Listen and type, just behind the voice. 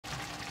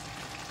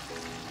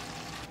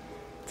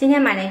今天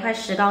买了一块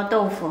石膏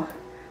豆腐，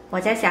我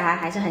家小孩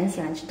还是很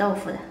喜欢吃豆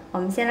腐的。我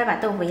们先来把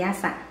豆腐压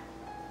散，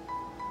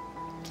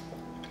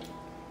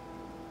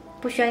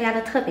不需要压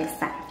得特别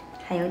散，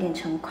还有点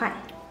成块。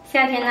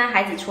夏天呢，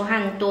孩子出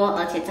汗多，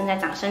而且正在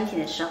长身体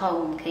的时候，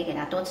我们可以给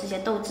他多吃些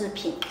豆制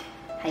品，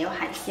还有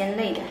海鲜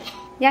类的。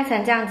压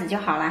成这样子就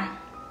好啦。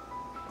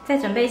再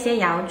准备一些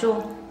瑶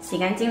柱，洗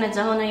干净了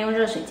之后呢，用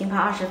热水浸泡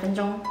20分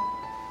钟。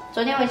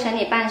昨天回城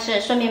里办事，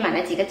顺便买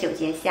了几个9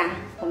节虾，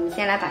我们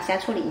先来把虾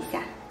处理一下，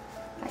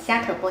把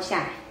虾壳剥下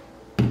来。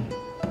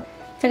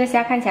这个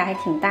虾看起来还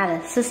挺大的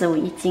，45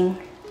一斤，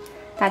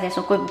大家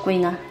说贵不贵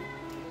呢？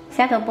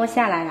虾头剥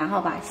下来，然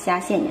后把虾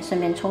线也顺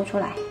便抽出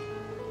来。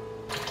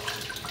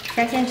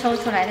虾线抽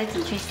出来，再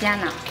挤去虾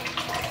脑，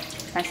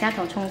把虾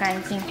头冲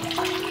干净。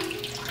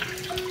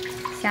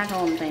虾头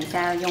我们等一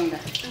下要用的，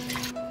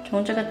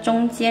从这个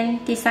中间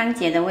第3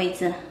节的位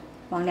置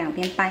往两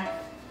边掰，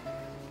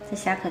这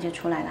虾壳就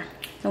出来了。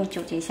用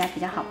9节虾比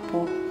较好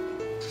剥。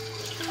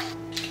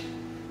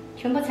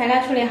全部材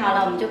料处理好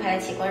了，我们就开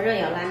始起锅热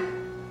油啦。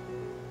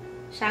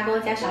砂锅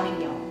加少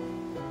许油，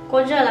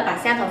锅热了，把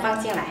虾头放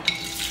进来，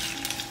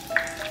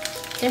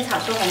先炒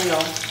出红油。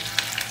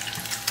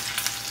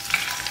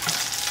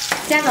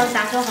虾头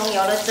炸出红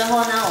油了之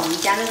后呢，我们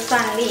加入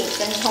蒜粒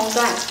跟葱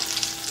段，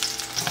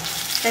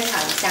再炒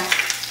一下。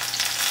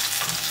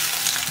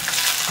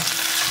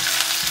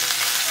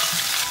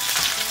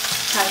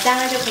炒香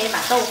了就可以把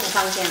豆腐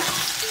放进来，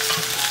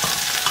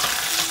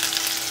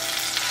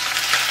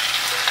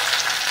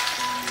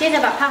接着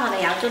把泡好的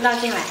瑶柱倒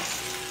进来，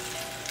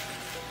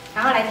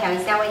然后来调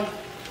一下味，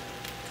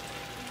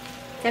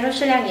加入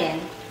适量盐，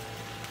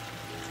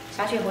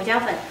少许胡椒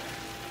粉，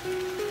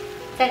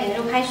再淋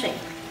入开水，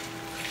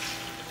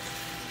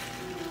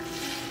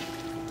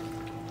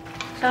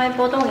稍微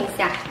拨动一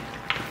下。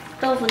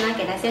豆腐呢，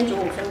给它先煮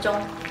5分钟，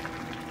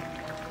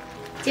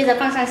接着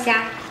放上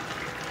虾。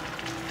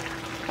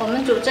我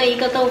们煮这一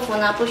个豆腐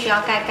呢，不需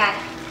要盖盖，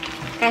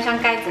盖上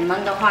盖子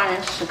焖的话呢，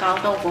石膏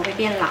豆腐会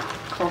变老，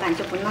口感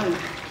就不嫩了。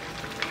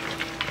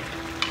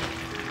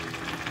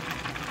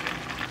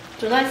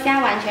煮到虾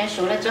完全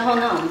熟了之后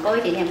呢，我们勾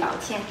一点点薄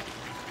芡，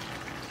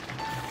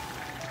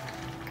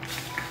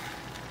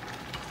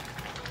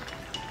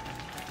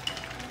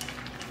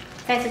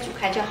再次煮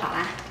开就好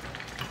啦。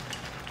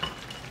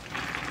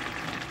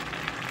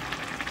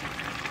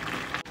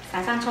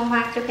撒上葱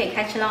花就可以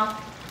开吃喽。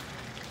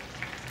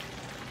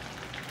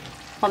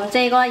我们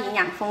这一锅营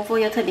养丰富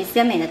又特别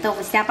鲜美的豆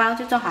腐虾包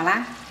就做好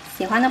啦，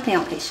喜欢的朋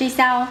友可以试一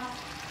下哦。